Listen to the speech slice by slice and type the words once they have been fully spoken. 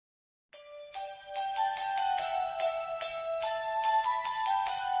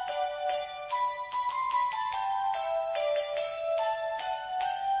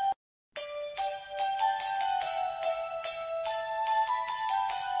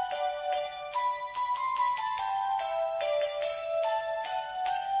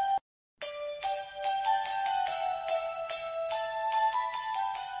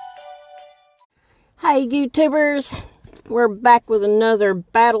Hi YouTubers, we're back with another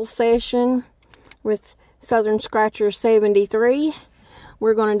battle session with Southern Scratcher73.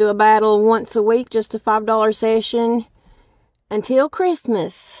 We're going to do a battle once a week, just a $5 session until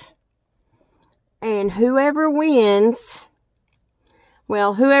Christmas. And whoever wins,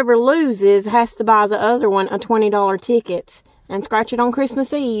 well, whoever loses has to buy the other one a $20 ticket and scratch it on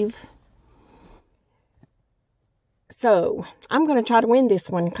Christmas Eve. So, I'm going to try to win this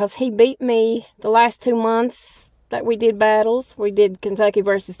one because he beat me the last 2 months that we did battles. We did Kentucky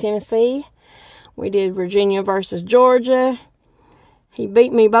versus Tennessee. We did Virginia versus Georgia. He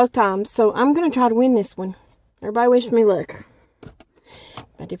beat me both times, so I'm going to try to win this one. Everybody wish me luck.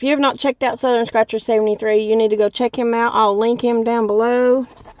 But if you have not checked out Southern Scratcher73, you need to go check him out. I'll link him down below.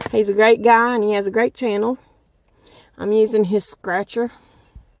 He's a great guy and he has a great channel. I'm using his scratcher.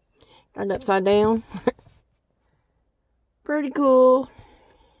 Got it upside down. Pretty cool.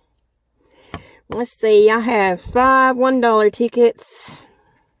 Let's see, I have 5 $1 tickets.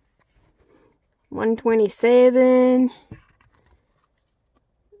 127.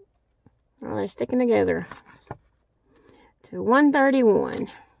 Oh, they're sticking together. To 131.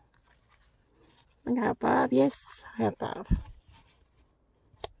 I got 5. Yes, I have 5.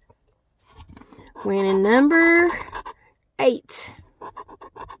 Winning number 8.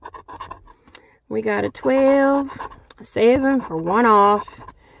 We got a 12. 7 for 1 off,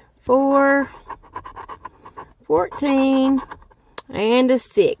 4, 14, and a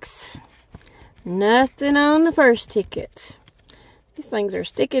 6. Nothing on the first ticket. These things are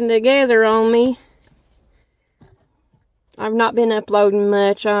sticking together on me. I've not been uploading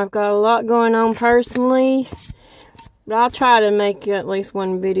much. I've got a lot going on personally, but I'll try to make at least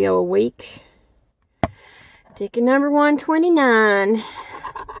 1 video a week. Ticket number 129.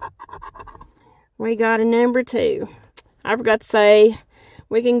 We got a number 2. I forgot to say,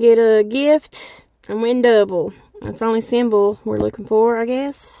 we can get a gift and win double. That's the only symbol we're looking for, I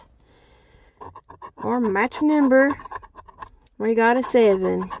guess. Or match number. We got a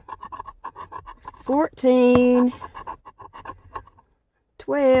 7. 14.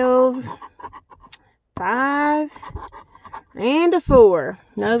 12. 5. And a 4.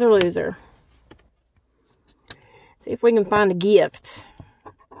 Another loser. See if we can find a gift.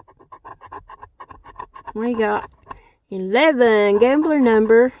 We got 11, gambler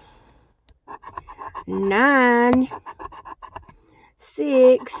number 9,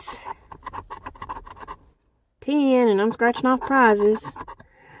 6, 10, and I'm scratching off prizes,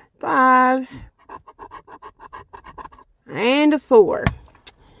 5, and a 4.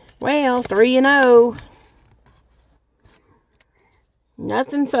 Well, 3-0.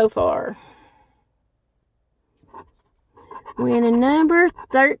 Nothing so far. Winning number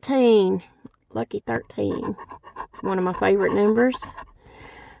 13. Lucky 13. It's one of my favorite numbers.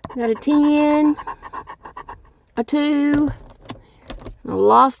 Got a 10, a 2, and I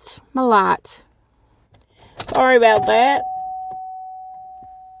lost my light. Sorry about that.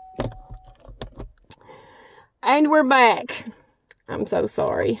 And we're back. I'm so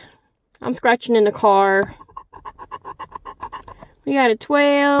sorry. I'm scratching in the car. We got a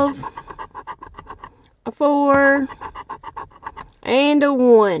 12, a 4, and a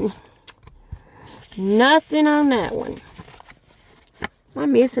 1. Nothing on that one. Am I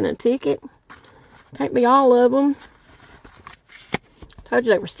missing a ticket? Can't be all of them. Told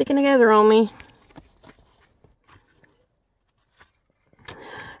you they were sticking together on me.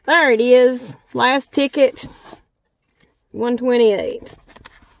 There it is. Last ticket. 128.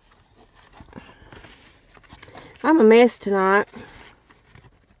 I'm a mess tonight.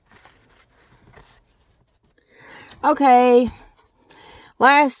 Okay.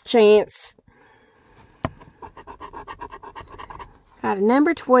 Last chance. Got a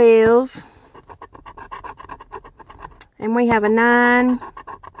number 12, and we have a 9,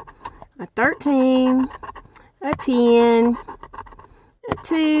 a 13, a 10, a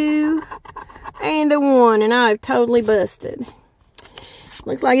 2, and a 1, and I've totally busted.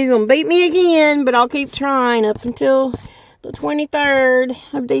 Looks like he's going to beat me again, but I'll keep trying up until the 23rd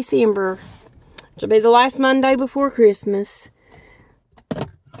of December, which will be the last Monday before Christmas.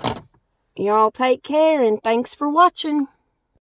 Y'all take care, and thanks for watching.